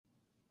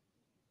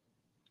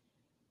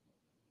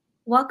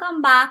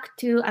Welcome back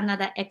to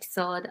another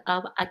episode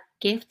of A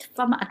Gift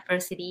from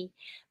Adversity.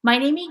 My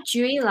name is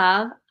Julie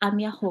Love. I'm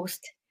your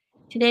host.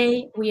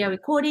 Today we are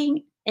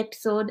recording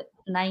episode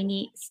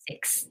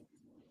 96.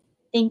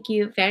 Thank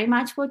you very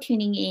much for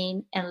tuning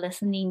in and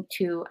listening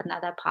to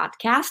another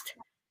podcast.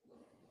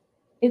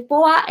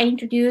 Before I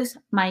introduce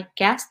my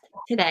guest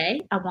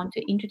today, I want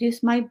to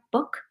introduce my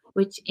book,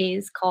 which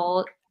is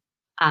called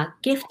A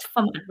Gift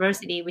from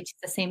Adversity, which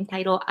is the same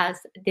title as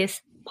this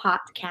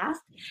podcast.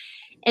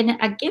 And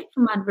A Gift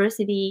from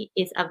Adversity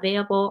is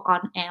available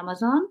on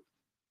Amazon.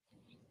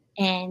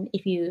 And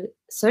if you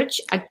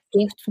search A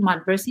Gift from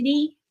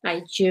Adversity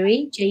by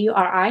Juri, Juri,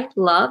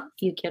 Love,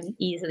 you can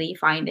easily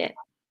find it.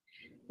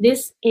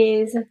 This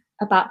is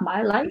about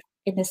my life,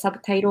 and the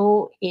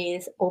subtitle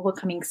is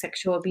Overcoming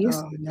Sexual Abuse,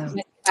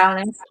 Domestic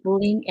Violence,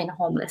 Bullying, and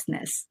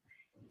Homelessness.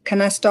 Can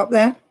I stop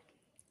there?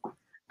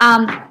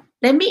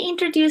 Let me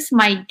introduce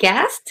my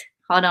guest.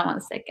 Hold on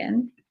one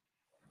second.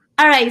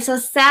 All right, so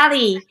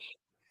Sally,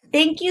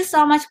 thank you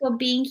so much for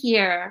being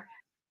here.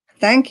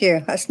 Thank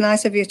you. That's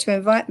nice of you to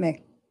invite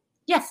me.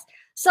 Yes.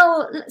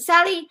 So,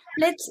 Sally,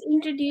 let's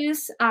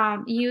introduce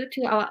you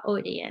to our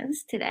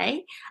audience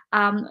today.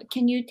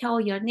 Can you tell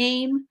your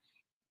name,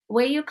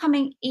 where you're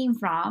coming in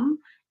from,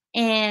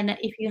 and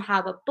if you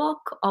have a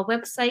book or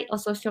website or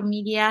social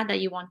media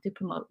that you want to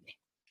promote?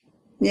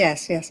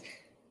 Yes.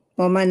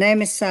 Well, my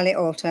name is Sally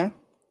Alter,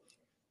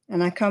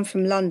 and I come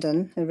from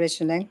London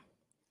originally.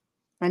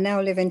 I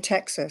now live in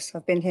Texas.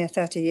 I've been here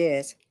 30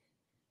 years,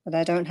 but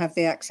I don't have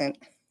the accent.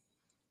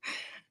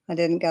 I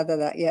didn't gather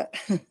that yet.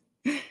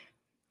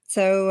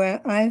 So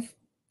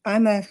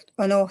I'm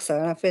an author.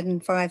 I've written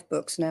 5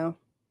 books now,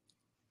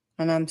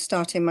 and I'm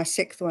starting my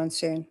 6th one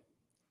soon.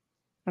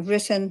 I've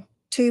written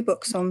 2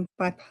 books on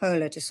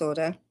bipolar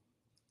disorder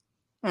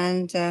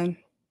and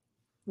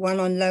one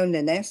on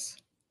loneliness,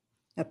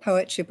 a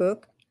poetry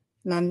book,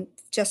 and I'm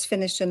just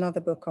finished another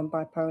book on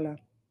bipolar.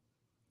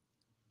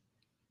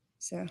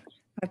 So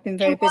I've been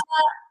very busy.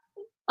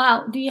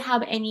 Do you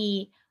have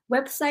any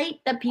website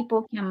that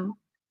people can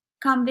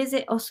come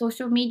visit or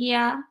social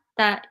media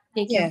that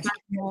they can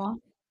find more?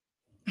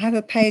 I have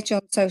a page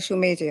on social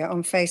media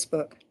on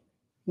Facebook,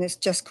 and it's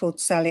just called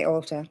Sally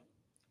Alter.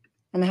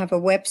 And I have a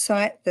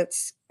website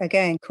that's,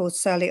 again, called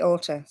Sally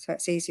Alter, so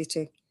it's easy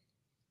to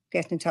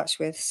get in touch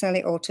with,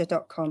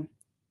 sallyalter.com.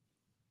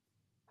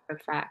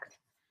 Perfect.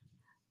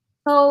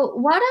 So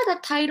what are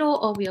the title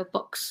of your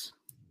books?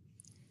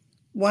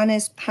 One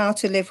is How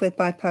to Live with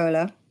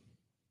Bipolar.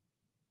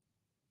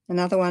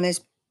 Another one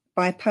is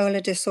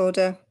Bipolar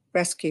Disorder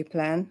Rescue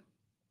Plan.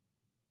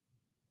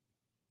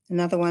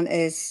 Another one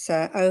is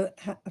A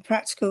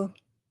Practical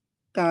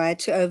Guide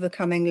to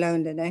Overcoming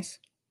Loneliness.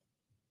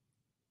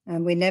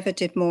 And We Never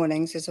Did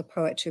Mornings is a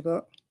poetry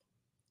book.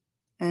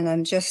 And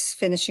I'm just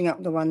finishing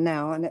up the one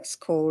now, and it's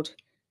called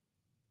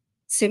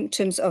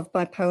Symptoms of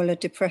Bipolar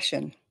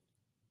Depression.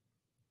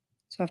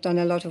 So I've done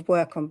a lot of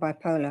work on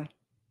bipolar.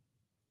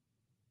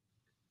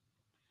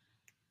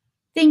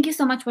 Thank you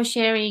so much for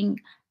sharing,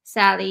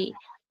 Sally.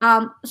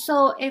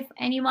 So if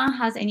anyone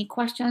has any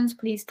questions,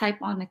 please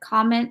type on the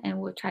comment and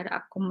we'll try to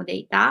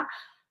accommodate that.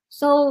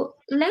 So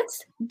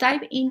let's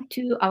dive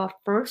into our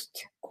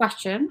first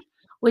question,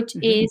 which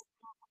is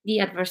the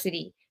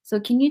adversity. So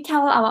can you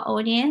tell our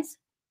audience,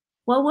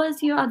 what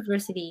was your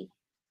adversity?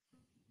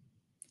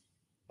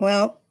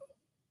 Well,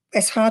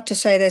 it's hard to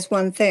say there's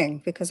one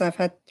thing because I've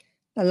had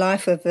a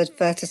life of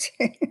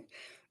adversity.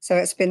 So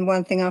it's been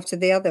one thing after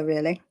the other,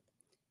 really.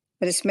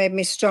 But it's made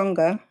me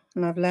stronger,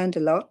 and I've learned a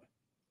lot.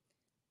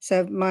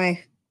 So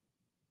my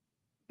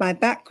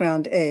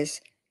background is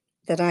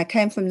that I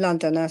came from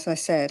London, as I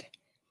said,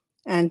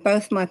 and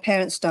both my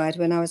parents died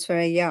when I was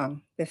very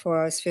young,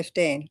 before I was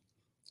 15.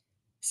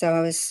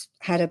 So I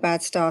had a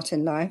bad start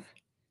in life.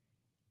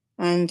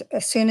 And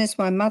as soon as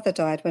my mother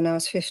died when I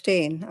was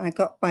 15, I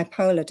got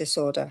bipolar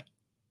disorder.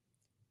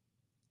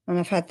 And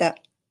I've had that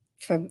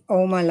for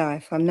all my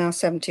life. I'm now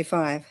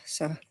 75,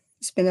 so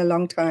it's been a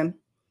long time.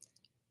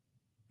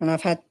 And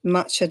I've had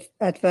much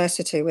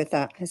adversity with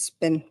that. It's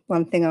been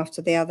one thing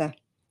after the other.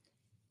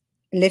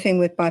 Living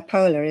with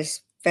bipolar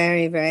is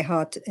very, very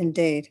hard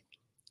indeed.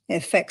 It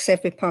affects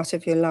every part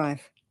of your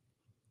life.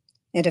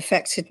 It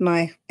affected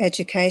my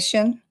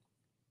education.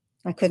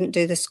 I couldn't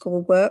do the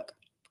school work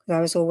because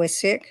I was always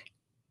sick.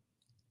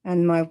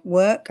 And my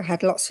work, I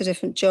had lots of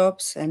different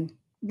jobs and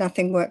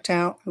nothing worked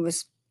out. It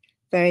was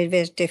very,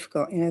 very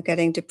difficult,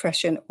 getting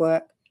depression at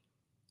work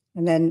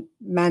and then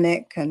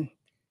manic and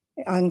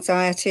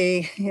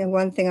anxiety,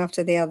 one thing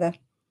after the other.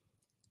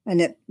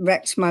 And it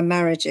wrecked my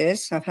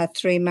marriages. I've had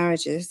 3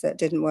 marriages that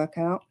didn't work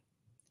out.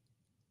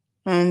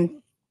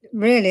 And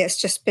really,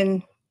 it's just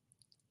been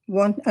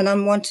an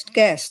unwanted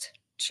guest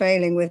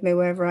trailing with me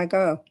wherever I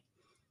go.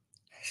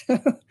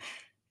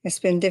 It's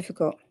been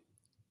difficult.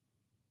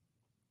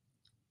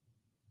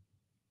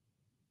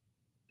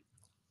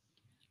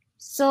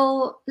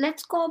 So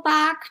let's go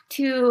back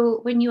to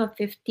when you were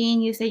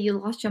 15. You said you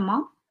lost your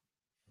mom?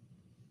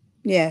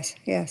 Yes.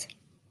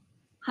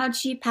 How did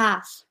she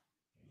pass?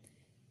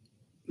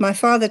 My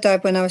father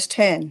died when I was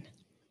 10.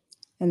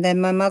 And then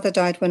my mother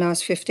died when I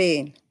was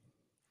 15.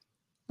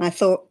 I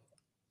thought,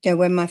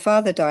 when my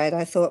father died,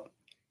 I thought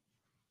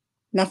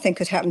nothing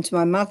could happen to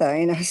my mother.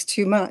 It's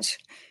too much.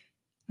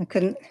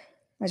 I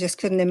just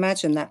couldn't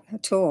imagine that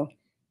at all.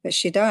 But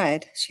she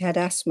died. She had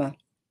asthma.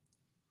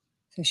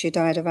 So she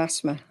died of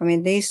asthma. I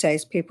mean, these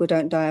days people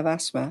don't die of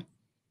asthma,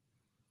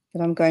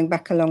 but I'm going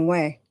back a long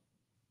way.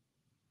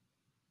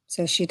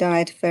 So she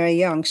died very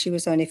young. She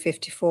was only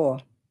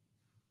 54.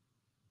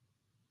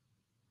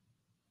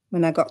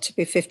 When I got to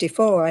be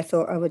 54, I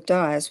thought I would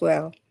die as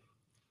well.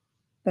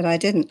 But I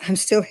didn't. I'm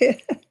still here.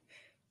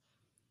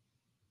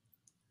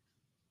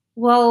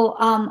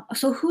 Well,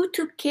 so who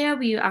took care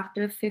of you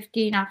after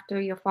 15,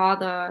 after your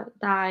father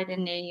died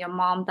and then your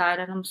mom died?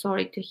 And I'm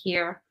sorry to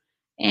hear.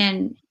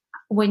 And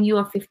when you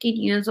were 15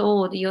 years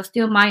old, you're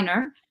still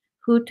minor.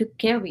 Who took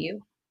care of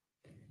you?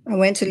 I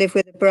went to live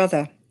with a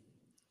brother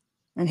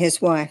and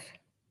his wife.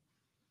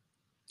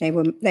 They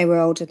were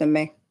older than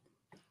me.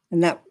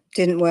 And that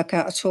didn't work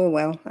out at all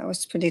well. That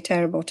was pretty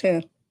terrible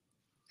too.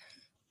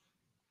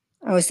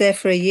 I was there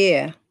for a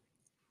year,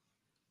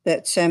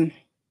 but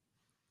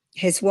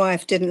his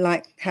wife didn't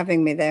like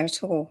having me there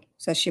at all.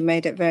 So she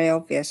made it very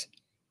obvious.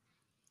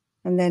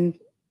 And then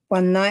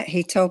one night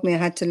he told me I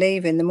had to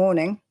leave in the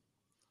morning.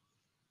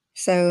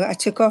 So I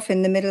took off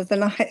in the middle of the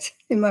night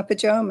in my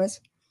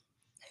pajamas.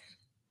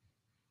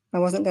 I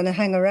wasn't going to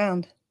hang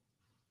around.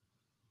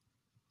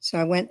 So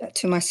I went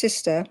to my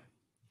sister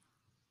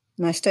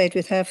and I stayed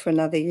with her for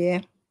another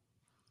year.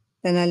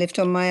 Then I lived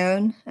on my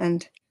own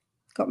and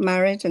got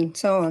married and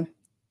so on.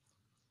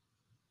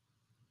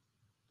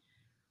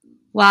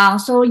 Wow.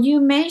 So you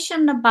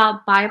mentioned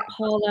about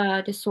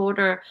bipolar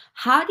disorder.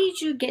 How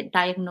did you get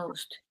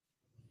diagnosed?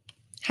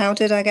 How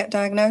did I get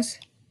diagnosed?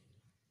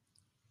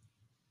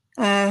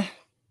 Well,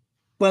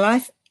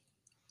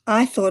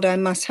 I thought I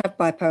must have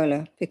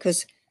bipolar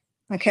because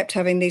I kept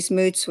having these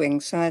mood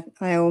swings. I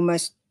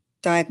almost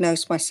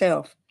diagnosed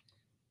myself.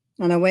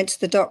 And I went to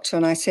the doctor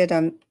and I said,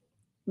 I'm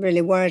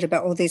really worried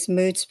about all these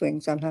mood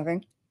swings I'm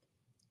having.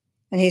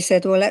 And he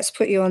said, well, let's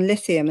put you on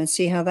lithium and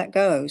see how that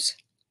goes.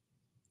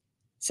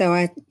 So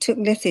I took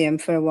lithium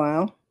for a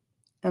while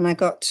and I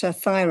got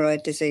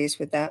thyroid disease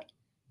with that,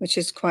 which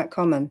is quite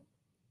common.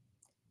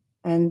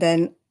 And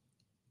then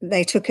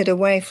they took it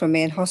away from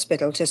me in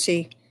hospital to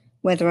see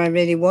whether I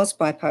really was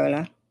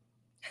bipolar.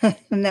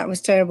 And that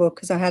was terrible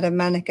because I had a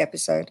manic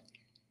episode.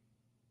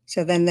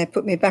 So then they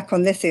put me back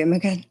on lithium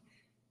again.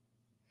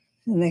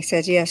 And they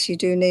said, yes, you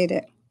do need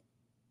it.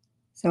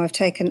 So I've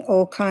taken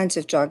all kinds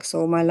of drugs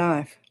all my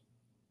life.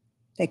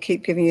 They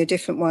keep giving you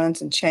different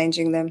ones and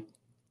changing them.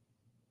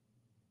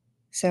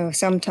 So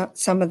some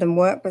of them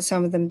work, but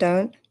some of them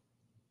don't.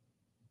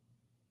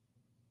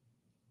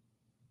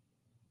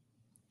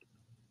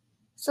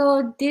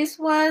 So this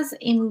was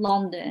in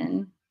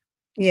London.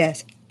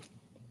 Yes.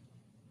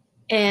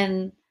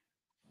 And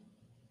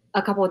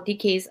a couple of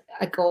decades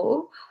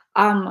ago.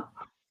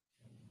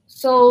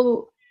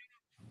 So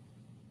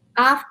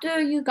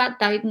after you got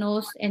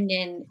diagnosed and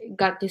then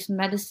got these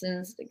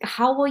medicines,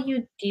 how were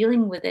you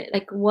dealing with it?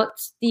 Like,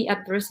 what's the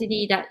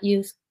adversity that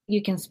you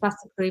can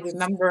specifically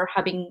remember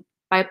having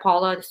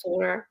bipolar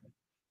disorder?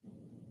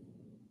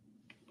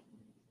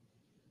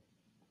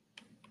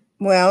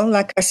 Well,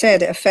 like I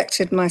said, it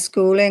affected my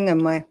schooling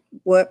and my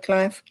work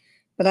life.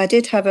 But I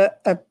did have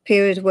a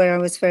period where I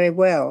was very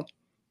well.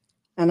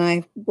 And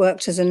I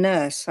worked as a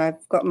nurse.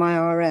 I've got my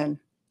RN,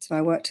 so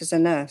I worked as a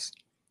nurse.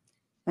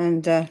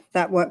 And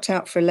that worked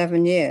out for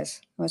 11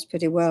 years. I was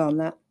pretty well on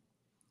that.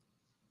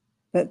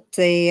 But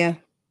the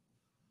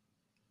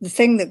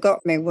thing that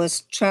got me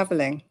was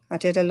traveling. I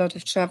did a lot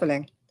of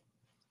traveling.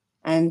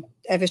 And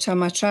every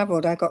time I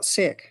traveled, I got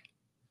sick.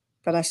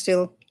 But I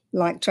still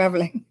liked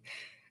traveling.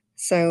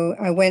 So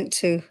I went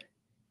to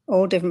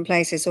all different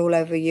places all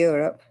over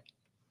Europe.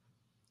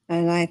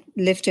 And I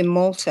lived in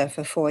Malta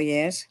for 4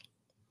 years.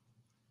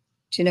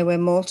 Do you know where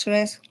Malta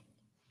is?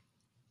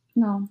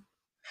 No.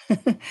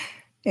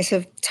 It's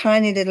a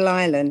tiny little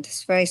island.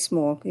 It's very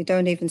small. You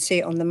don't even see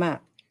it on the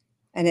map.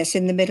 And it's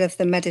in the middle of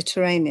the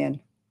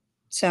Mediterranean,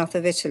 south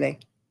of Italy.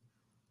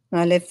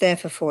 And I lived there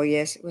for 4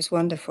 years. It was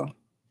wonderful.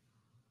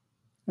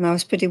 And I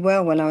was pretty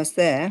well when I was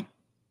there.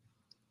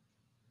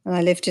 And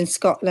I lived in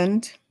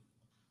Scotland.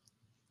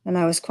 And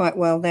I was quite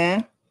well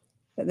there.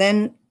 But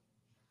then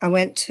I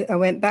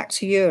went back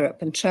to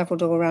Europe and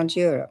traveled all around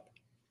Europe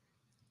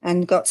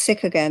and got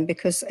sick again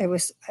because it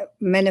was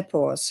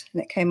menopause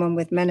and it came on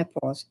with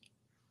menopause.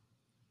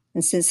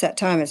 And since that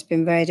time, it's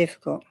been very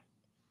difficult.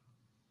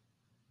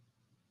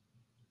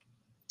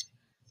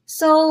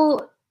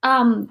 So,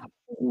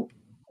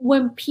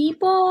 when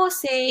people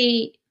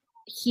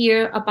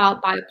hear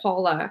about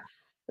bipolar,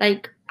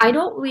 like, I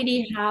don't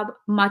really have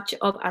much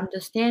of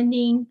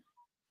understanding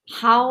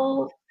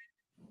how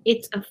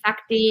it's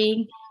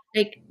affecting.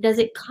 Like, does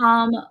it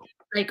come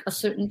like a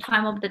certain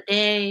time of the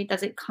day?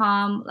 Does it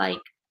come like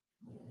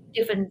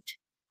different?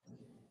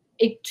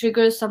 It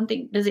triggers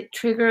something. Does it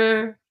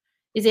trigger?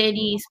 Is there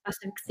any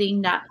specific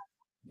thing that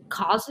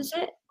causes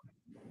it?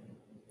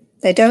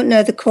 They don't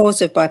know the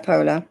cause of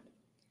bipolar.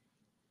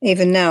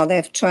 even now,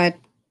 they've tried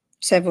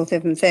several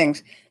different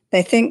things.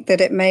 They think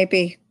that it may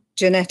be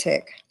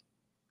genetic,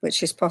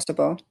 which is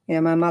possible.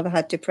 My mother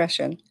had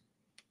depression,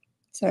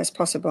 so it's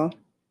possible.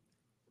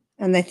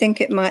 And they think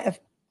it might have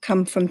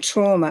come from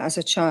trauma as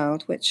a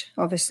child, which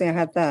obviously I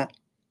had that.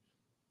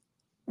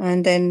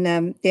 And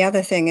then the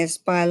other thing is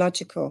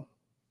biological,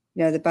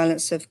 the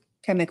balance of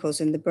chemicals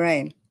in the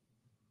brain.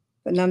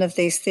 But none of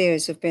these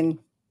theories have been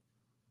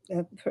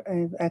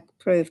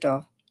approved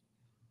of.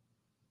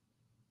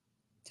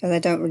 So they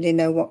don't really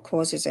know what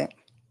causes it.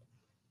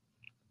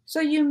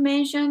 So you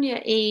mentioned your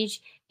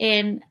age,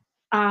 and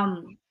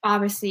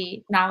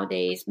obviously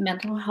nowadays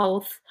mental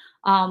health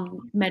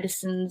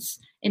medicines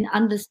and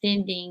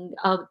understanding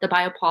of the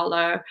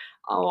bipolar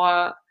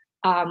or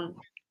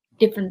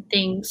different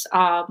things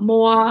are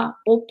more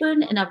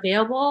open and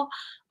available.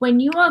 When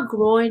you are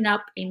growing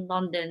up in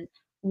London,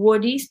 were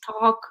these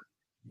talk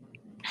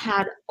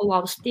had a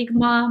lot of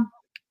stigma?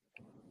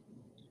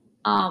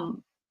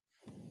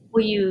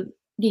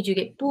 Did you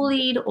get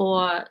bullied,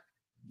 or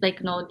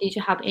did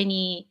you have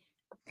any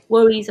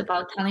worries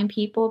about telling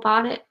people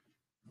about it?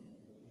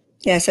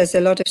 Yes, there's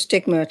a lot of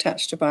stigma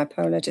attached to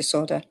bipolar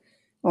disorder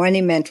or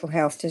any mental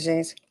health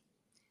disease.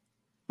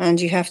 And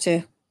you have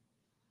to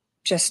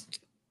just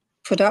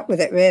put up with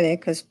it, really,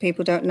 because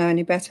people don't know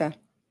any better.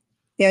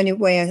 The only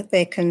way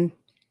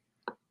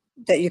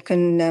that you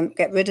can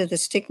get rid of the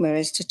stigma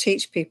is to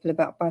teach people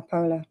about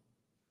bipolar,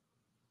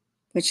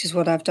 which is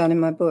what I've done in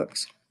my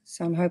books.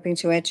 So I'm hoping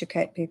to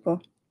educate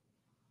people.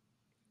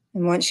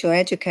 And once you're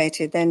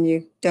educated, then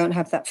you don't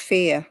have that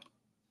fear,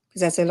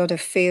 because there's a lot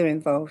of fear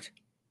involved.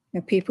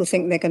 People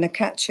think they're going to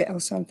catch it or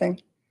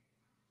something.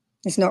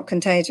 It's not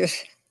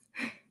contagious.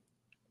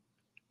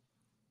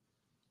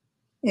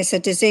 It's a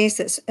disease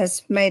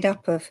that's made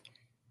up of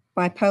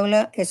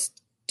bipolar, it's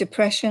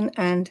depression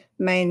and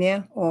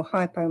mania or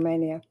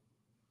hypomania.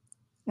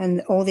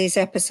 And all these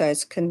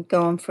episodes can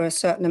go on for a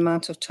certain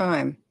amount of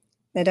time.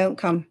 They don't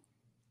come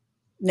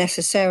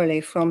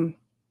necessarily from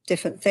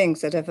different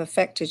things that have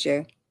affected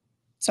you.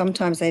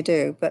 Sometimes they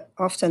do, but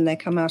often they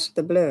come out of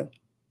the blue.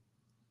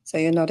 So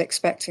you're not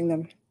expecting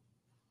them.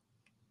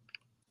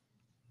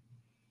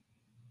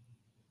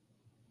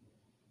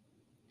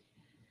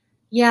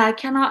 Yeah, I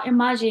cannot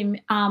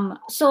imagine.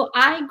 So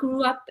I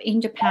grew up in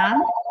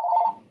Japan,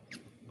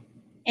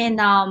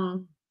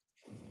 and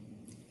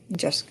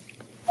Just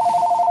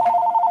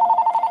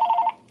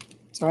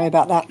sorry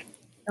about that.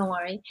 don't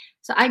worry.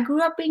 So I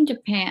grew up in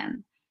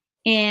Japan,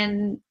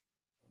 and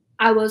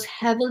I was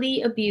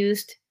heavily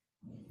abused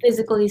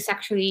physically,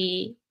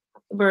 sexually,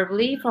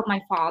 verbally from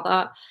my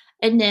father.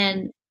 And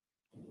then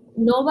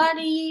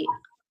nobody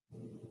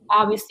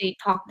obviously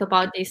talked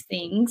about these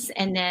things,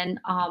 and then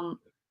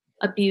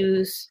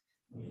abuse,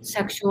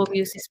 sexual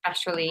abuse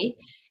especially.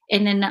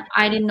 And then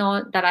I didn't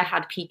know that I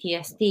had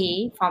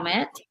PTSD from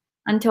it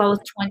until I was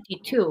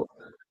 22.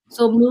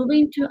 So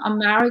moving to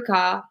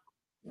America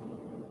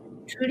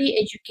truly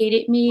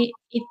educated me.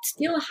 It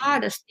still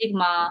had a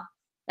stigma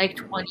like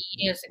 20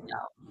 years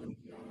ago,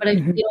 but I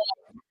feel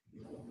like,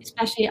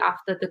 especially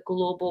after the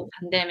global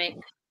pandemic,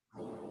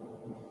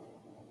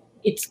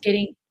 it's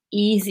getting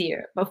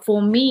easier. But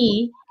for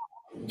me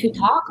to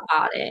talk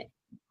about it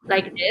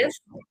like this,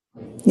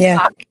 Yeah.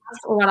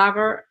 podcast or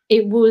whatever,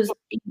 it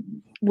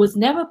was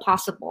never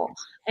possible.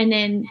 And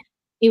then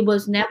it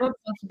was never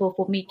possible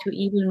for me to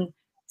even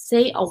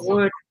say a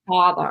word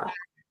father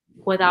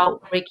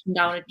without breaking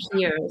down in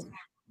tears.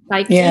 So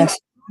I came Yes.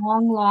 a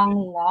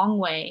long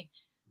way.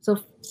 So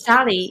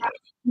Sally,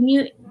 can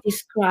you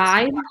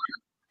describe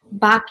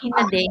back in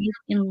the days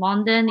in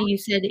London, you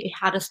said it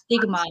had a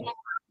stigma.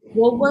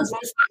 What was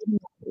the stigma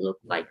look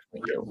like for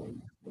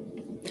you?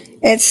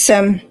 It's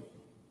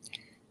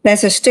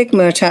there's a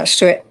stigma attached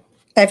to it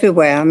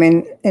everywhere. I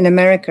mean, in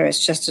America,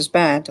 it's just as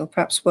bad, or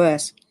perhaps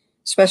worse,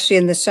 especially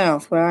in the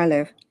South where I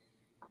live.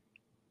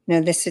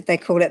 They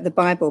call it the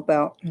Bible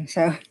Belt, and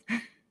so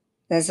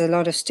there's a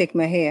lot of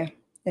stigma here.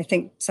 They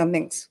think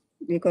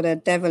you've got a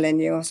devil in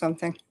you or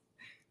something.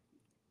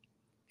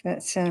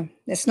 But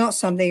it's not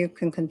something you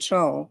can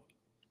control.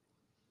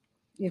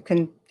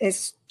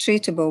 It's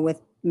treatable with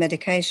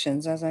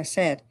medications, as I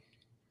said,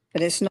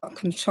 but it's not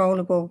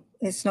controllable.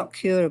 It's not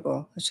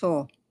curable at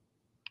all.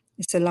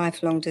 It's a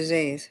lifelong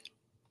disease.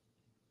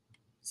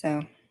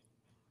 So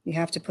you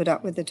have to put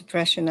up with the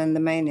depression and the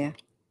mania.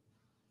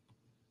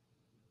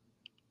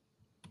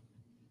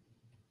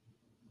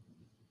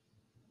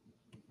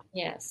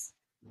 Yes.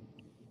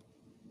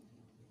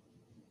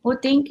 Well,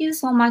 thank you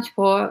so much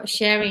for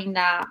sharing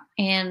that.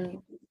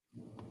 And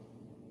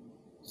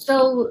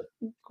so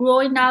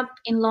growing up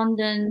in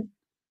London,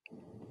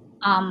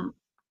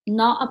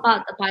 not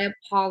about the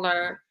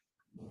bipolar,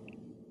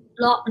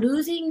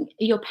 losing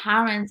your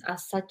parents at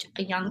such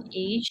a young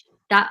age,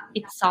 that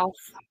itself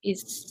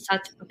is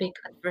such a big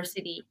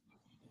adversity.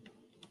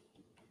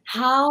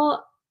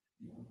 How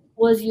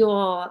was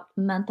your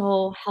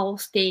mental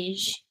health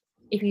stage,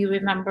 if you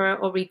remember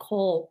or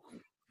recall,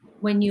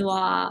 when you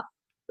are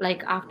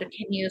like after 10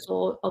 years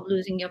old of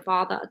losing your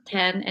father at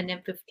 10 and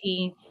then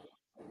 15,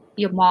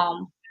 your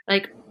mom?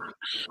 Like,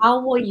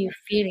 how were you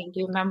feeling?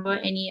 Do you remember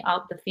any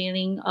of the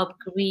feeling of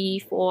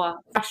grief or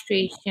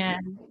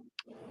frustration?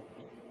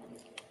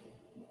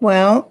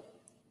 Well,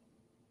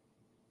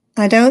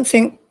 I don't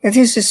think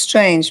this is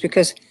strange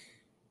because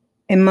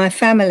in my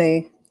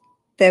family,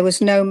 there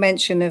was no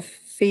mention of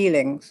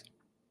feelings.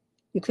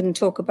 You couldn't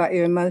talk about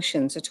your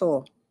emotions at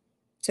all.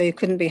 So you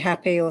couldn't be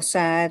happy or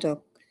sad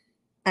or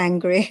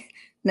angry.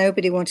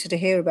 Nobody wanted to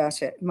hear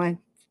about it.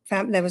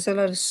 There was a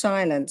lot of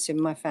silence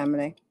in my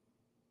family.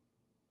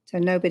 So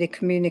nobody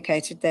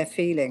communicated their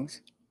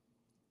feelings.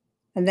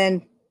 And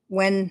then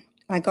when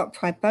I got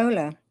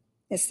bipolar,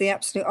 it's the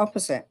absolute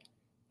opposite.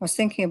 I was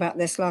thinking about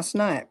this last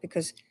night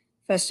because,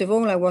 first of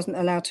all, I wasn't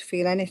allowed to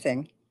feel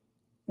anything.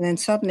 And then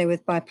suddenly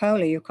with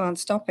bipolar, you can't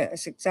stop it.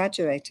 It's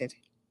exaggerated.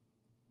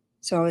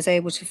 So I was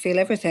able to feel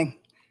everything.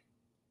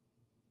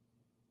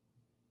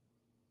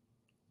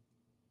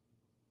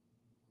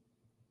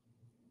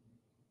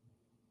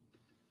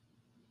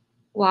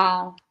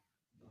 Wow.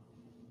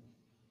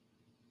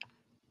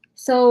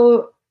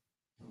 So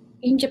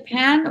in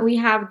Japan, we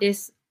have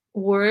this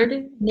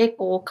word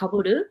neko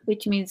kaburu,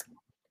 which means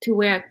to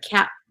wear a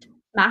cat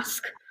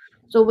mask.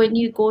 So when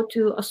you go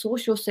to a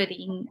social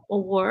setting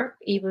or work,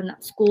 even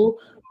at school,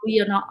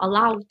 we are not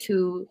allowed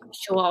to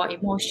show our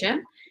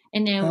emotion,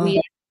 and then Oh,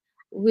 we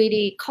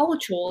really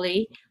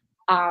culturally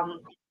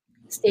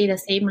stay the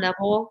same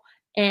level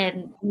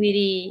and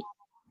really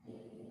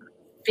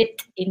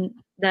fit in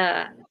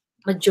the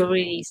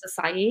majority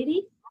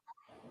society.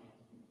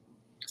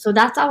 So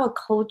that's our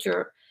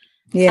culture.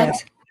 I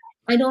yes.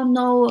 I don't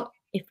know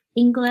if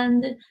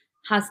England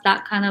has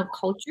that kind of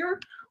culture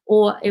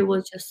or it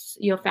was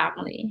just your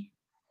family.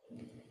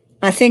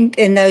 I think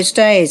in those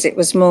days it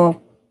was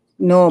more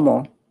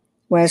normal,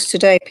 whereas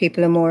today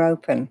people are more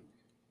open.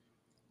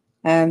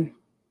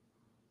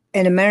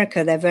 In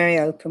America, they're very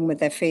open with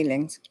their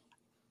feelings.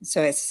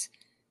 So it's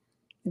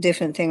a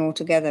different thing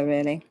altogether,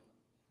 really.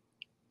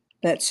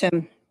 But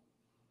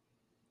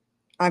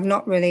I've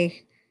not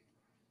really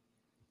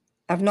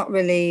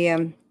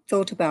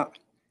thought about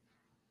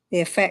the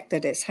effect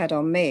that it's had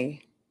on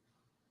me.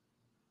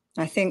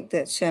 I think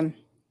that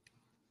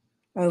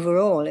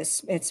overall,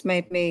 it's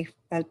made me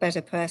a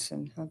better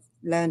person. I've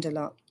learned a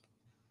lot.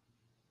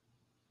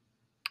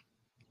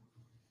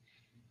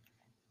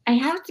 I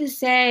have to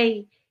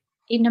say,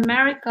 in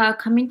America,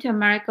 coming to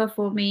America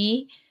for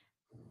me,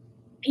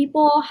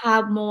 people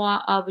have more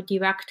of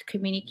direct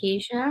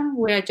communication,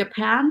 where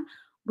Japan,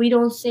 we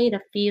don't say the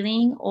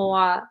feeling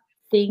or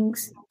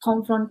things,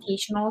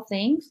 confrontational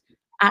things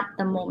at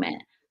the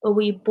moment, but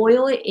we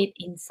boil it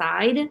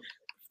inside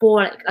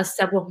for like a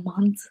several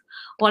months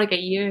or like a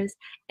years,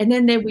 and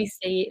then we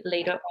say it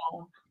later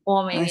on,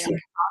 or I maybe not see.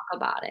 talk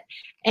about it.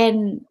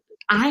 And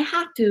I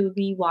had to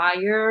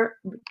rewire,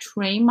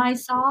 train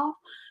myself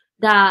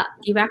that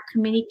direct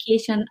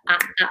communication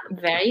at that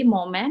very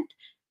moment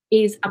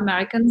is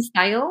American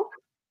style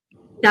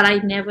that I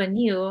never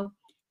knew.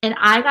 And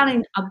I got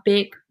in a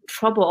big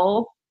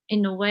trouble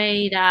in a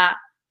way that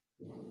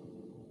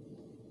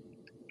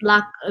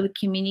lack of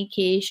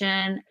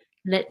communication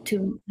led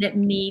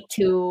me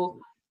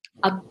to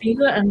a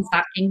bigger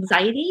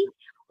anxiety,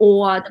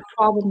 or the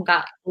problem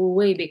got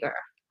way bigger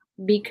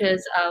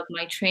because of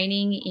my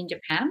training in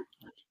Japan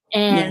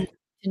Yeah. and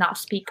to not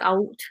speak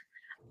out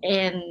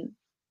and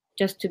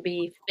just to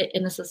be fit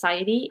in the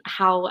society.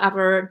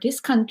 However, this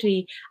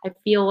country, I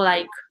feel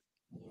like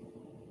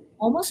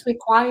almost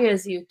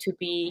requires you to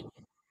be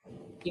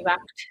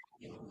direct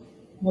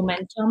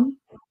momentum.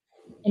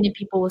 And then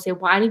people will say,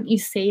 why didn't you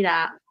say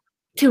that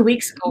 2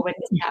 weeks ago when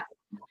this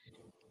happened?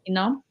 You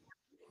know?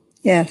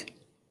 Yeah.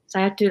 So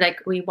I had to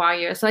like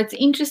rewire. So it's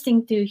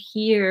interesting to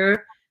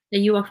hear that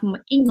you are from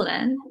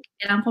England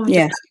and I'm from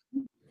Yes.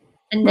 Japan.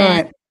 And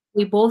then Right.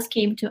 we both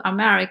came to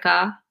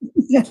America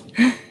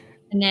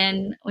and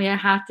then we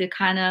had to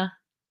kind of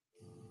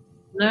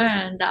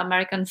learn the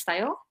American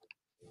style.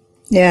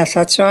 Yes,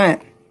 that's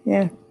right.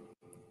 Yeah.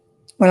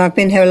 Well, I've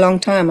been here a long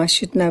time. I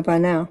should know by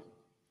now.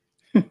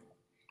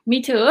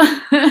 Me too.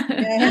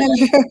 Yeah.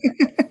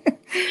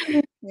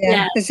 Yeah.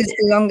 Yeah. This is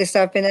the longest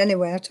I've been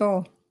anywhere at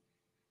all.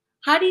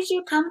 How did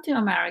you come to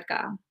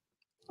America?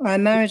 I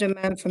married a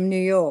man from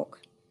New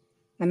York.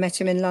 I met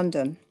him in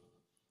London,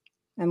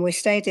 and we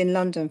stayed in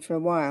London for a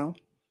while.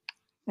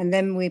 And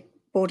then we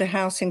bought a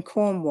house in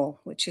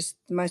Cornwall, which is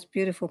the most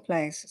beautiful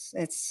place.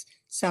 It's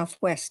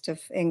southwest of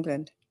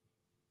England.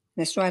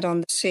 And it's right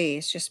on the sea.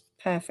 It's just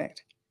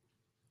perfect.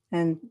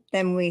 And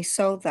then we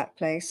sold that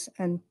place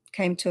and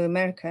came to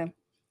America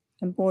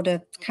and bought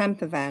a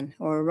camper van,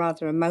 or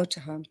rather a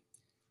motorhome.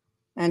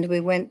 And we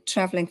went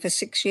traveling for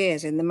 6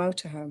 years in the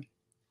motorhome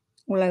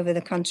all over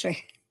the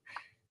country.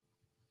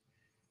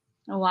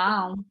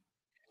 Wow.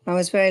 I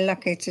was very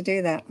lucky to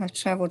do that. I've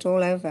traveled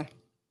all over.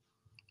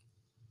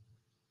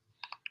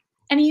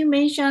 And you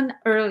mentioned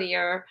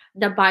earlier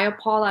the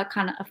bipolar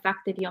kind of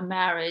affected your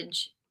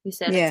marriage. You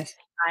said like Yes.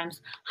 3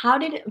 times. How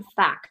did it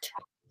affect?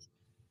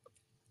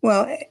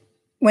 Well,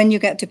 when you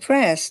get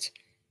depressed,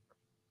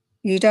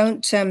 you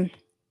don't,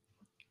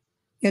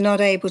 you're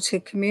not able to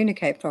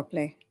communicate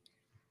properly.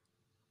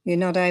 You're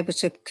not able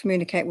to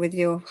communicate with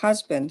your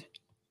husband,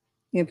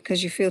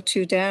 because you feel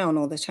too down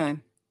all the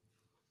time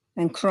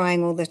and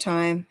crying all the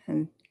time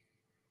and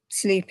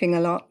sleeping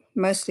a lot,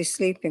 mostly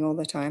sleeping all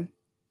the time.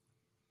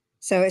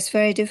 So it's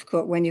very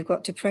difficult when you've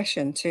got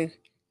depression to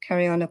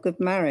carry on a good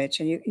marriage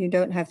and you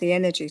don't have the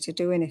energy to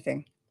do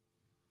anything.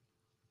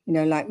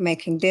 Like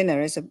making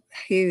dinner is a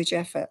huge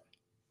effort.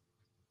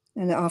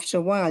 And after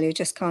a while, you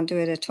just can't do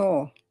it at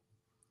all.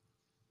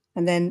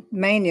 And then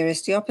mania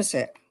is the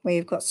opposite, where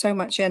you've got so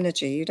much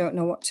energy, you don't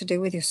know what to do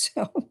with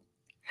yourself.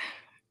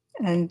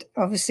 And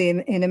obviously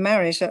in a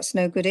marriage, that's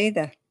no good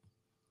either.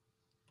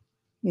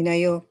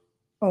 You're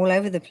all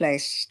over the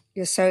place.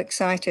 You're so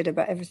excited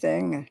about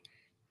everything.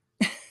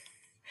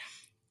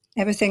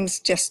 Everything's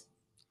just,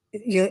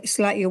 it's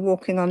like you're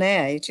walking on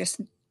air. You're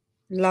just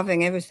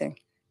loving everything.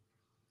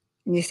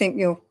 And you think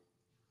you're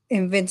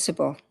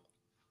invincible.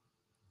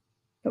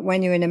 But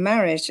when you're in a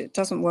marriage, it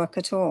doesn't work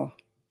at all.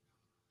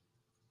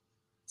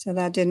 So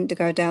that didn't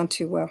go down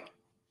too well.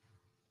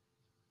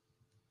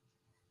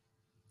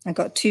 I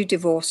got 2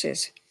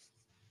 divorces,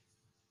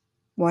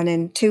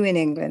 two in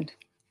England.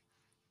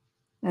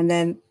 And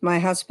then my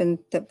husband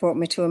that brought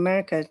me to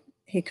America,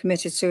 he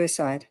committed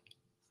suicide.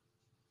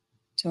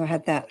 So I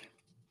had that.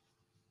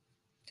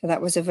 So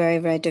that was a very,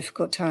 very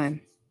difficult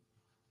time.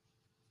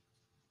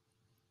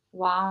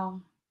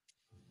 Wow.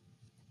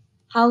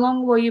 How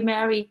long were you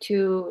married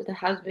to the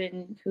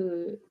husband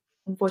who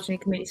unfortunately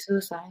committed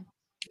suicide?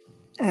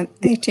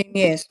 18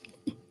 years.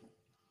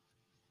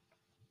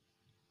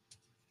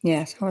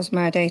 Yes, I was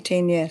married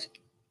 18 years.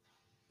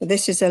 But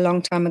this is a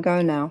long time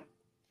ago now.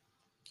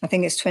 I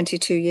think it's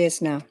 22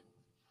 years now.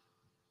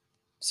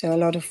 So a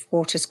lot of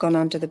water's gone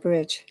under the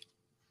bridge.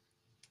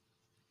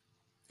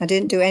 I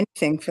didn't do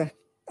anything for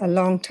a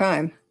long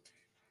time.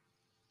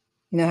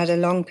 I had a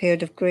long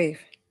period of grief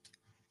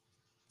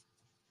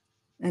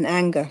and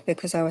anger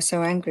because I was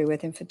so angry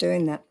with him for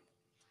doing that.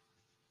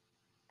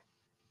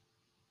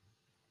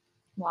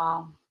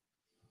 Wow.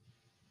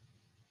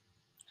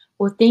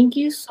 Well, thank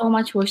you so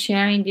much for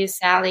sharing this,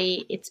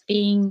 Sally. It's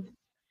been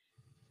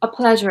a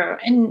pleasure.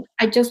 And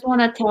I just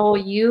want to tell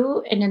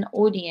you and an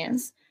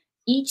audience,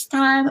 each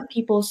time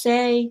people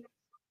say,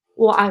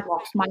 well, I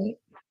lost my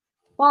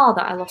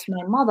father, I lost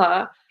my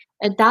mother,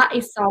 and that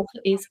itself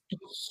is a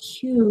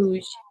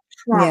huge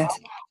trauma. Yes,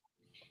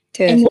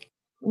 it is. And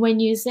when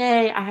you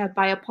say I have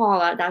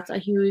bipolar, that's a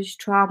huge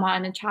trauma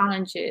and a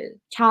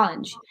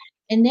challenge.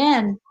 And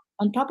then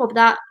on top of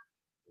that,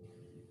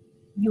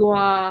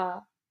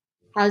 your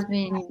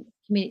husband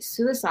committed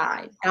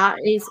suicide. That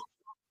is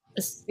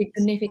a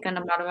significant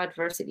amount of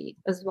adversity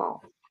as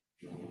well.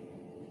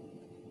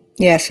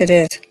 Yes, it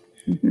is.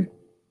 Mm-hmm.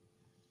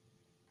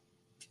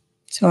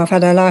 So I've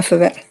had a life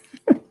of it.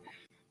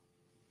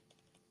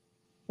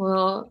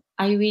 Well,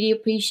 I really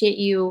appreciate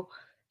you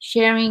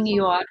sharing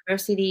your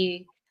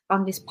adversity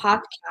on this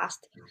podcast.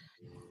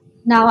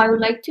 Now, I would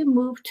like to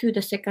move to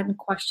the second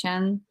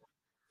question.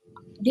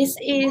 This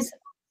is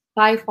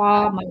by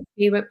far my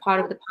favorite part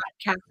of the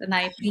podcast, and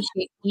I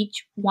appreciate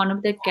each one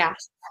of the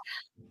guests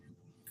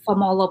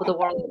from all over the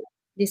world.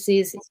 This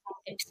is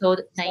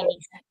episode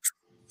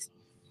 96,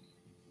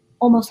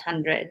 almost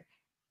 100.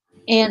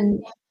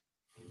 And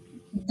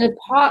the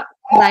part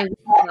that I really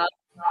love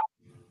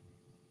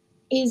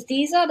is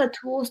these are the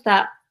tools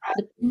that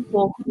the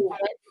people who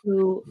went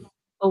through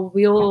a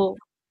real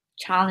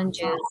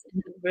challenges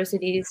and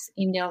adversities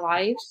in their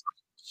lives,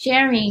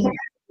 sharing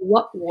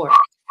what worked.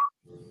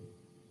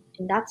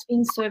 And that's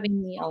been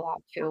serving me a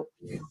lot too.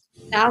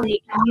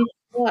 Sally, can you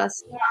tell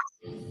us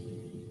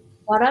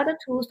what are the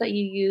tools that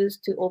you use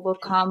to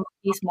overcome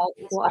these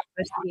multiple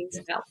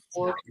adversities that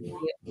worked for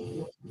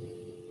you?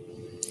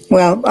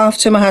 Well,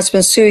 after my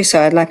husband's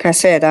suicide, like I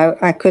said,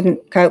 I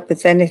couldn't cope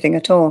with anything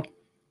at all.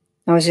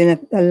 I was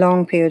in a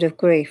long period of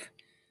grief.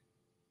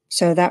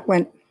 So that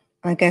went,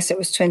 I guess it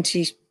was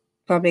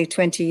probably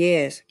 20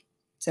 years.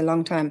 It's a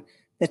long time.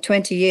 The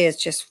 20 years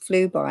just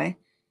flew by,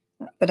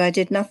 but I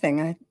did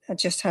nothing. I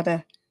just had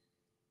a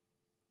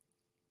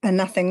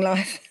nothing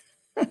life.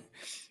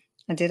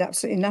 I did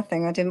absolutely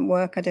nothing. I didn't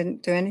work. I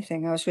didn't do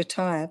anything. I was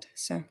retired,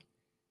 so I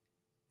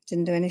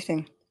didn't do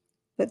anything.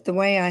 But the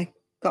way I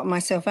got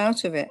myself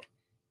out of it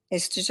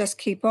is to just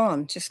keep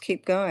on, just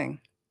keep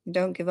going. You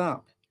don't give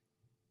up.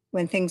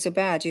 When things are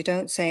bad, you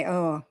don't say,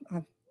 oh,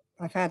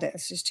 I've had it.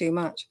 It's just too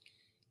much.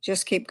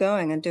 Just keep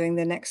going and doing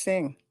the next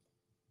thing.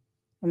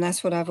 And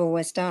that's what I've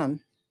always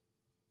done.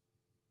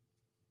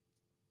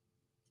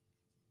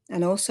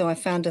 And also I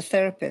found a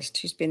therapist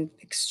who's been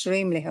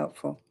extremely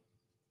helpful.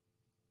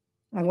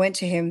 I went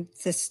to him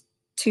this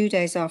 2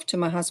 days after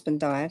my husband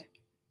died,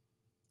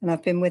 and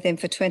I've been with him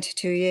for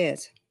 22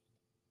 years.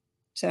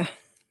 So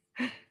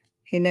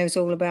he knows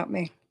all about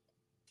me,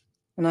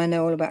 and I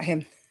know all about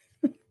him.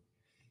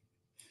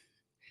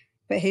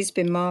 But he's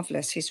been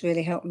marvelous. He's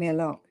really helped me a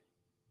lot.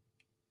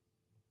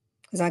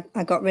 Because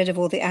I got rid of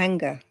all the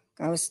anger.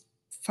 I was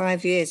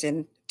 5 years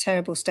in a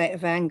terrible state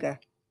of anger.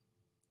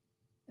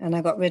 And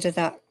I got rid of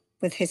that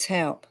with his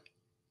help.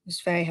 It was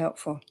very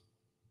helpful.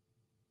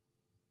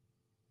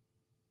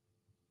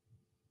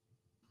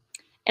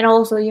 And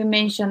also, you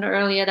mentioned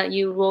earlier that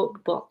you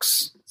wrote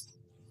books.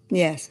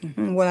 Yes.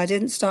 Well, I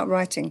didn't start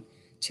writing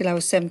till I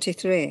was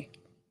 73.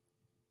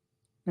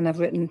 And I've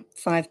written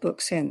 5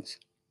 books since.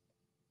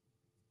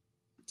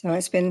 So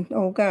it's been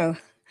all go.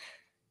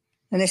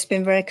 And it's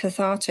been very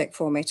cathartic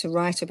for me to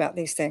write about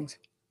these things.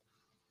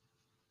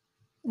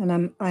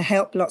 And I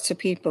help lots of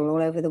people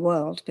all over the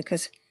world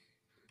because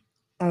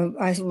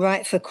I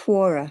write for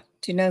Quora.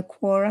 Do you know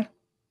Quora?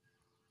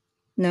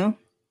 No?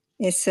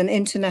 It's an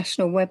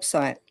international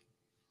website.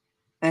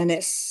 And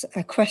it's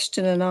a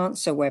question and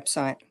answer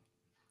website.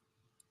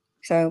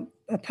 So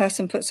a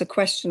person puts a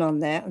question on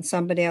there and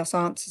somebody else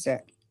answers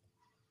it.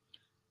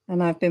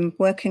 And I've been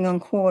working on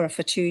Quora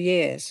for 2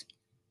 years.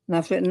 And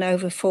I've written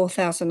over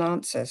 4,000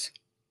 answers.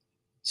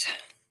 So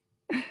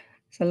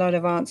it's a lot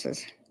of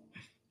answers.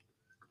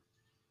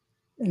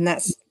 And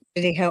that's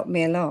really helped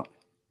me a lot.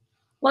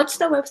 What's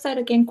the website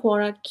again,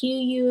 Quora?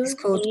 It's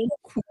called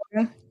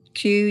Quora,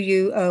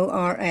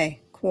 Quora,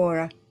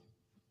 Quora.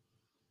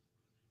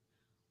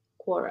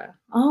 Quora.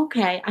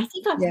 Okay, I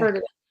think I've heard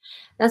of it.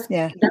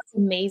 That's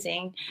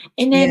amazing.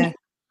 And then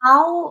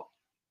how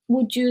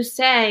would you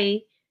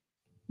say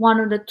one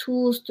of the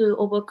tools to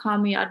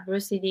overcome your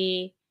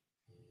adversity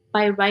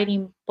by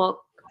writing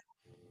book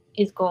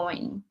is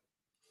going?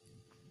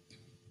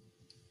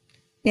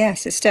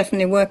 Yes, it's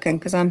definitely working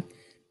because I'm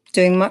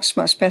doing much,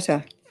 much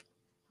better.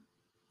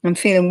 I'm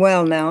feeling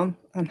well now.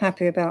 I'm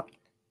happy about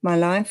my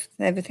life.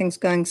 Everything's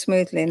going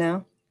smoothly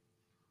now.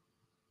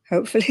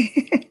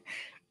 Hopefully.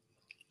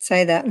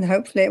 Say that and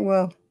hopefully it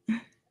will.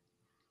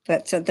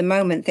 But at the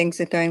moment, things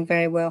are going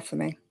very well for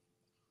me.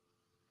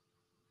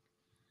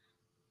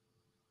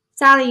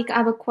 Sally, I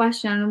have a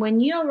question. When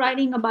you're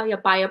writing about your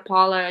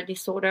bipolar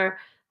disorder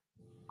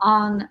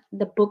on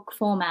the book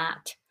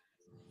format,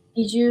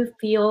 did you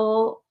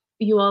feel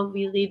you are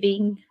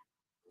reliving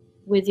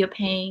with your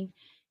pain?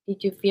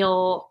 Did you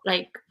feel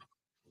like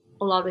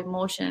a lot of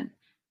emotion?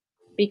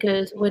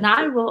 Because when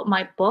I wrote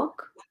my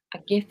book, A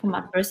Gift from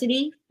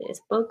Adversity, this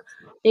book,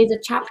 there's a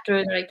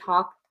chapter that I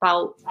talk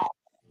about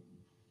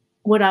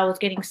when I was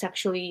getting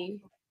sexually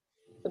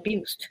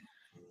abused.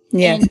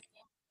 Yes. And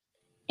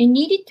I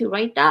needed to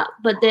write that,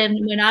 but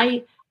then when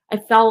I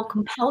felt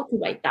compelled to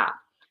write that.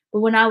 But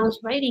when I was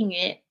writing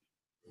it,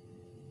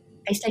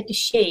 I started to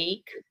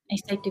shake, I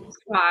started to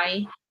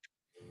cry.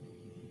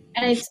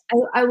 And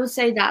I would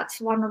say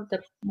that's one of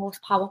the most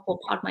powerful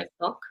part of my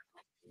book.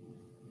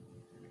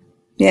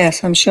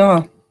 Yes, I'm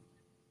sure.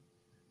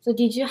 So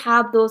did you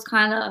have those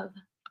kind of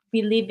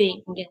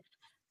reliving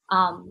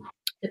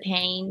the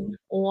pain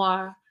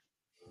or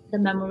the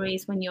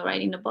memories when you're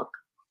writing the book?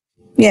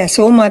 Yes,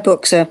 all my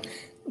books have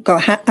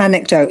got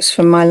anecdotes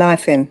from my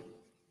life in.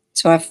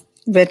 So I've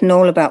written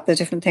all about the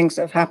different things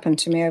that have happened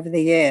to me over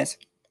the years.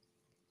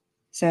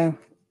 So,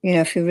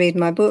 if you read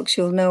my books,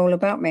 you'll know all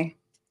about me.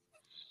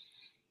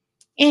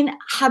 And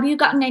have you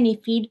gotten any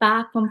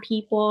feedback from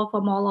people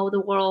from all over the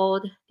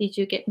world? Did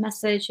you get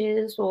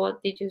messages or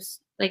did you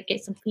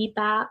get some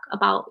feedback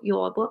about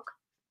your book?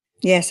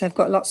 Yes, I've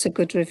got lots of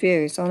good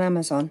reviews on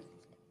Amazon.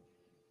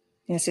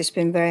 Yes,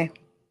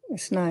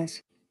 it's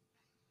nice.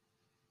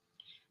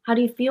 How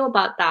do you feel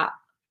about that?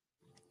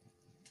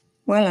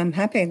 Well, I'm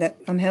happy that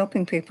I'm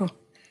helping people.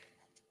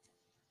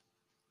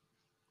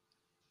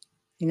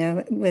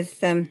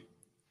 With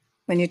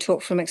when you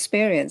talk from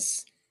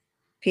experience,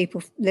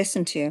 people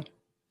listen to you.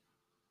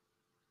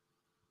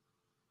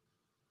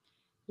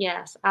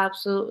 Yes,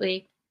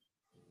 absolutely.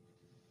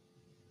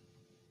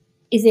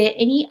 Is there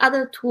any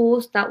other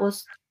tools that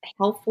was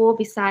helpful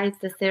besides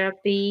the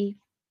therapy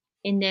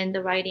and then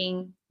the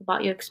writing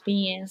about your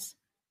experience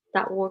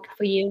that worked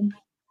for you?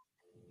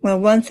 Well,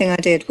 one thing I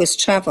did was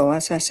travel,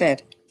 as I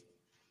said.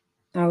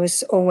 I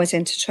was always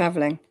into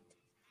traveling.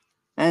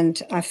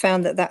 And I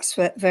found that that's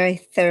very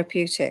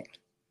therapeutic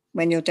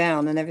when you're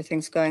down and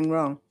everything's going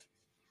wrong.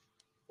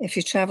 If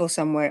you travel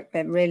somewhere,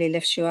 it really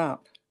lifts you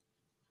up.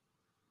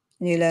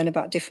 And you learn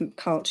about different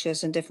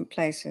cultures and different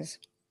places.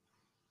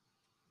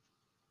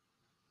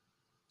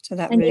 So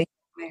that really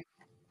helped me.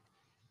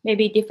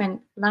 Maybe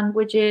different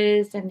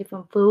languages and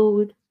different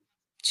food.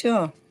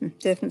 Sure,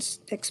 different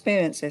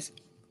experiences.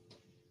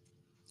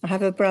 I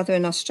have a brother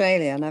in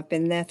Australia and I've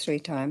been there 3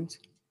 times.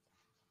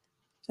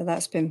 So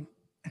that's been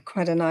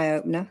quite an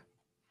eye-opener.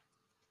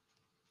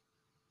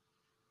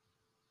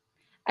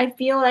 I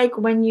feel like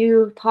when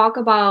you talk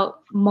about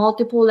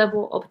multiple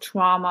level of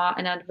trauma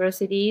and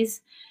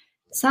adversities,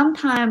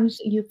 sometimes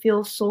you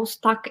feel so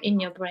stuck in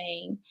your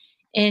brain.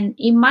 And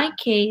in my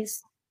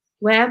case,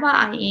 wherever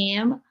I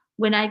am,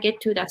 when I get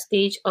to that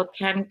stage of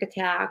panic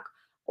attack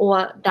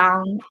or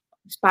down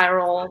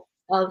spiral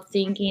of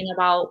thinking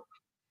about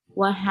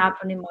what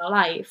happened in my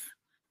life,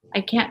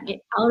 I can't get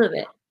out of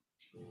it.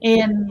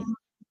 And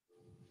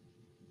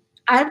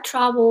I've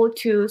traveled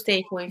to,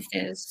 say, for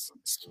instance,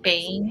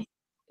 Spain,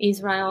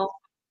 Israel,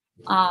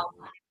 um,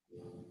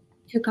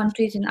 2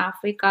 countries in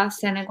Africa,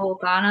 Senegal,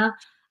 Ghana.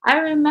 I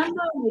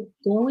remember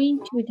going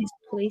to these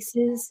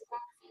places.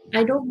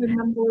 I don't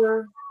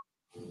remember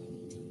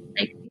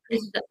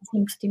because of the I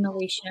think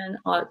stimulation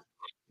or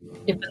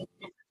different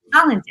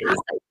challenges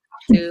that you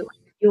have to,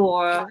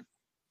 you're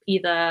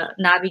either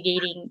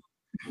navigating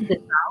the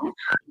town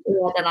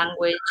or the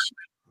language,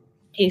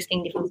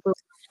 tasting different food.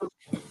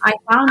 I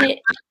found it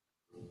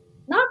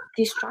not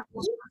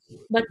destructive,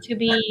 but to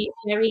be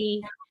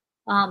very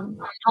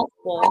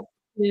helpful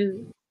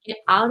to get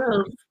out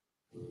of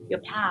your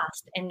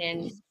past and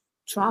then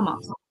trauma.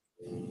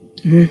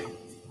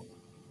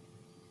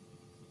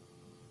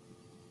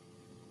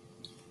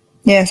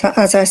 Yes,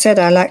 as I said,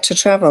 I like to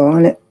travel,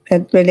 and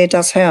it really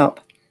does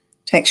help.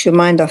 Takes your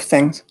mind off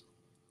things.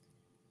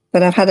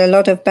 But I've had a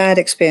lot of bad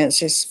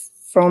experiences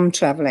from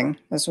traveling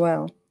as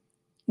well,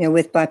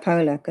 with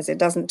bipolar, because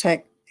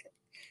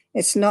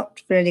it's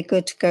not really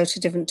good to go to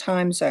different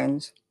time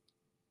zones,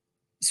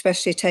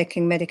 especially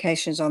taking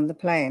medications on the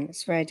plane.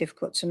 It's very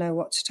difficult to know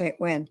what to take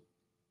when.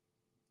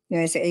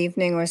 Is it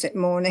evening or is it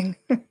morning?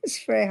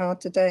 It's very hard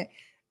to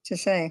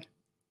say.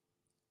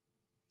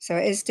 So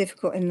it is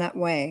difficult in that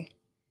way.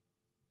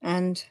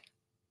 And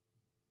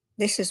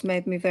this has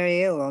made me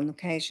very ill on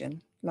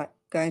occasion, like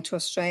going to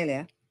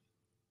Australia.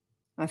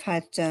 I've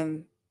had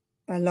a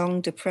long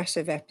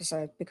depressive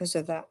episode because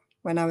of that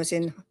when I was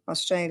in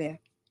Australia.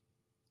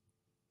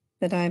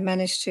 But I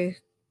managed to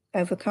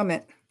overcome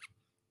it.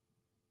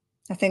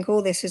 I think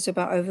all this is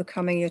about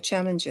overcoming your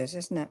challenges,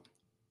 isn't it?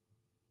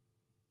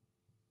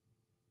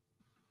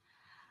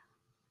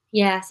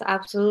 Yes,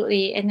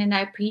 absolutely. And then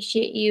I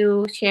appreciate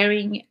you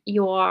sharing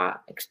your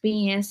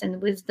experience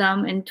and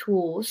wisdom and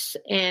tools.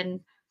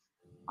 And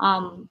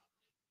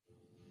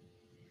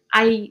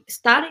I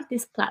started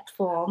this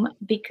platform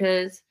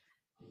because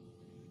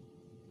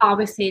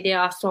obviously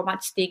there are so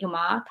much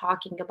stigma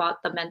talking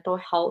about the mental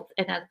health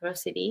and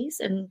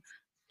adversities and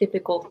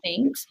difficult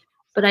things.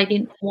 But I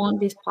didn't want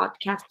this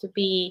podcast to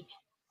be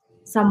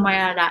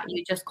somewhere that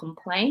you just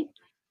complain,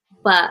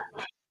 but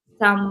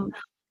some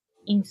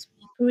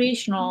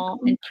inspirational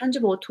and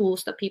tangible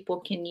tools that people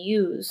can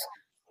use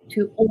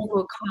to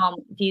overcome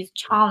these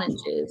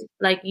challenges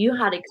like you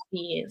had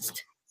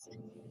experienced,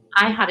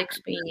 I had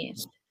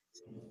experienced.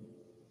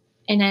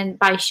 And then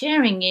by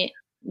sharing it,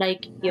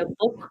 like your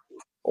book,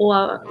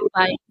 or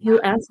by you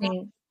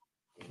answering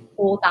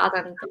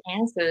 4,000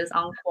 answers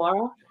on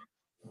Quora,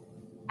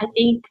 I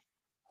think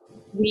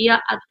we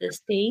are at the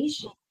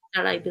stage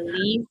that I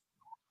believe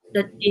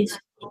that is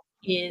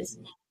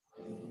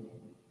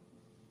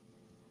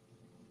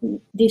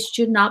this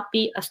should not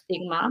be a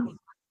stigma.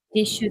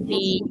 This should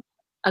be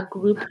a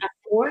group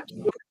effort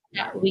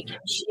that we can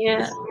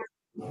share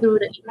through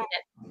the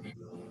internet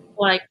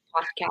or like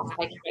podcasts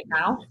like right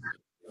now,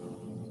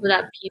 so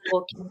that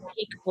people can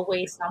take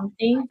away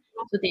something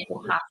so they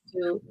don't have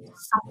to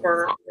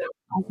suffer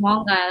as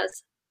long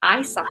as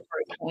I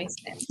suffered, for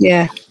instance.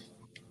 Yeah.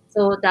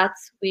 So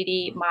that's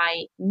really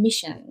my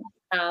mission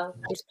of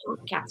this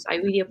podcast. I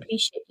really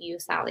appreciate you,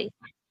 Sally.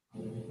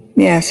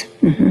 Yes.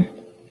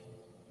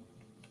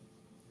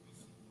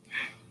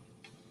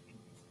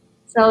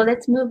 So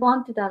let's move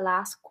on to the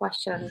last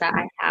question that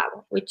I have,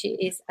 which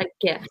is a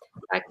gift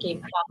that came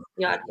from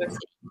your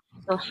adversity.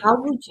 So how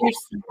would you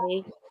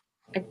say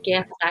a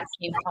gift that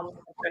came from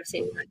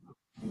adversity?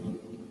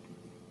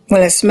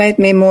 Well, it's made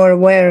me more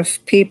aware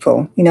of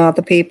people,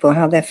 other people,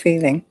 how they're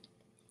feeling.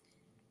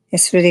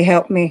 It's really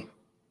helped me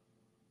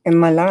in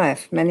my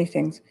life, many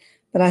things.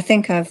 But I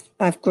think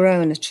I've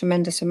grown a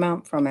tremendous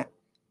amount from it.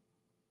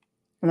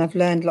 And I've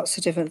learned lots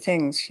of different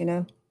things,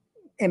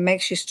 It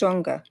makes you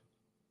stronger.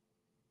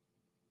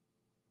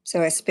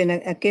 So it's been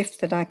a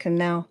gift that I can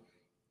now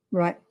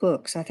write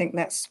books. I think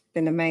that's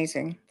been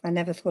amazing. I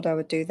never thought I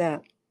would do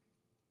that.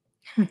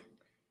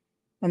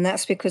 And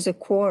that's because of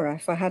Quora.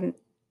 If I hadn't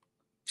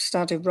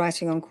started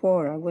writing on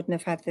Quora, I wouldn't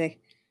have had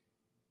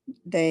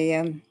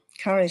the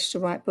courage to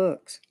write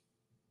books.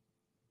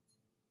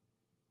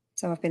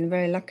 So I've been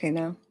very lucky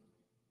now.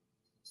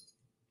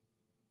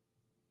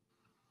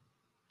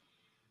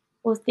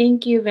 Well,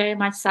 thank you very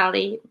much,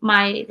 Sally.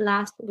 My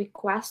last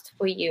request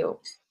for you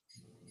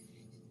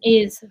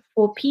is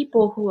for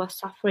people who are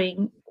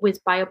suffering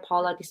with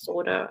bipolar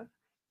disorder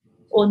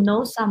or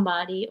know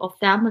somebody or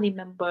family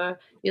member,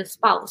 your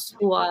spouse,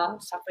 who are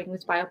suffering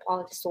with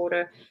bipolar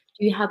disorder,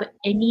 do you have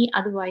any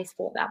advice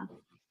for them?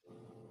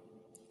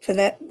 For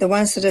the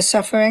ones that are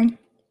suffering,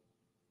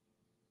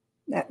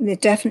 they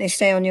definitely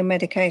stay on your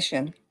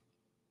medication.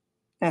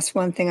 That's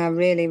one thing I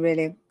really,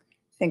 really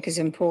think is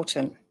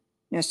important.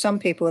 Some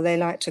people, they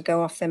like to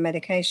go off their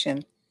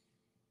medication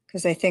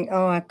because they think,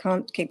 oh, I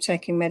can't keep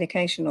taking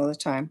medication all the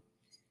time.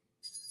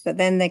 But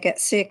then they get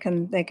sick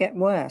and they get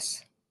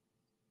worse.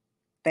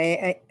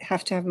 They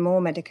have to have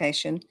more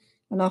medication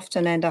and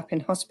often end up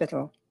in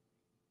hospital.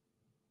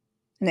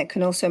 And it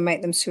can also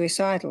make them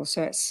suicidal.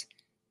 So it's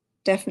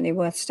definitely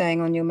worth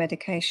staying on your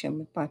medication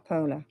with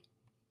bipolar.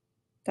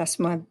 That's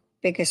my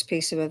biggest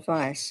piece of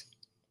advice.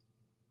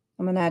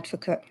 I'm an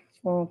advocate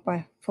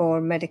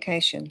for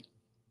medication.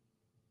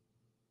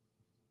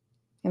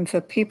 And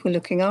for people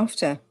looking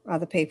after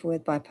other people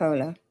with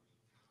bipolar,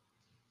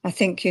 I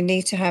think you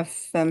need to have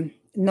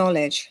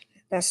knowledge.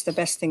 That's the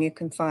best thing you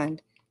can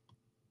find.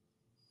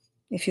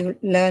 if you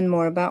learn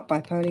more about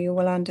bipolar, you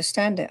will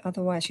understand it.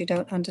 Otherwise, you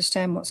don't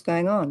understand what's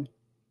going on.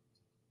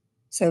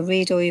 So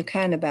read all you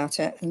can about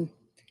it and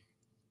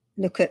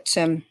look at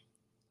YouTube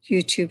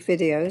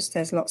videos.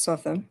 There's lots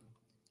of them.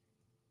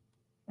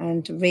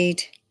 And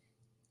read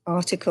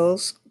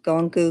articles, go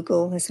on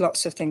Google. There's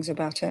lots of things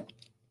about it.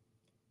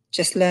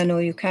 Just learn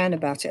all you can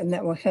about it, and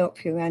that will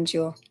help you and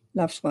your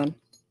loved one.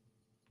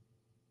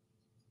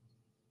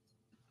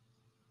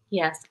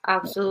 Yes,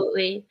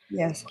 absolutely.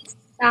 Yes.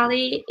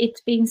 Sally,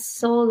 it's been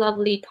so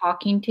lovely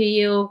talking to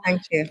you.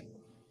 Thank you.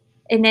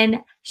 And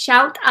then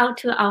shout out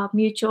to our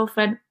mutual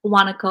friend,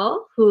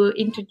 Wanako, who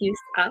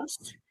introduced us.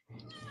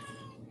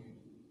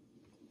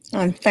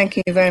 And thank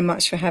you very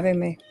much for having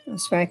me.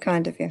 That's very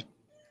kind of you.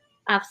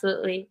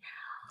 Absolutely.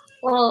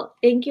 Well,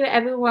 thank you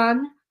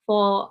everyone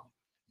for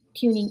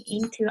tuning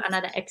into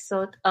another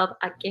episode of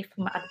A Gift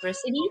from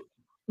Adversity.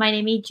 My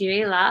name is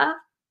Julie Love.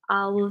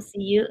 I will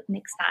see you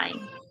next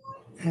time.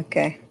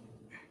 Okay.